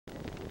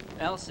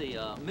Elsie,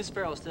 Miss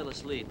Farrell's still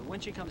asleep. When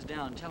she comes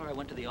down, tell her I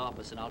went to the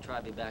office, and I'll try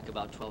to be back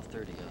about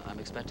 12:30. I'm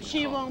expecting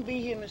She a call. won't be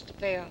here, Mr.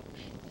 Farrell.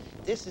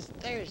 This is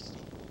Thursday,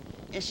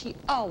 and she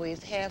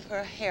always have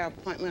her hair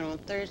appointment on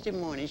Thursday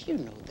mornings. You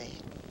know that.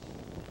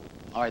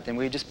 All right, then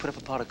will you just put up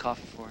a pot of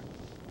coffee for her?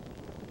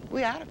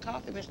 We're out of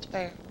coffee, Mr.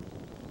 Farrell.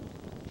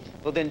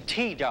 Well, then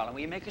tea, darling.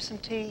 Will you make her some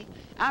tea?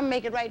 I'll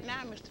make it right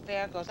now, Mr.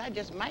 Farrell, because I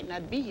just might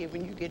not be here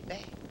when you get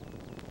back.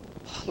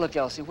 Look,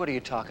 Elsie, what are you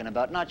talking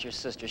about? Not your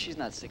sister. She's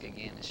not sick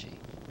again, is she?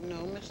 No,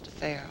 Mr.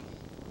 Farrell.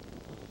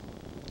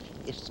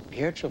 It's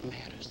spiritual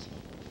matters.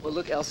 Well,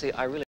 look, Elsie, I really...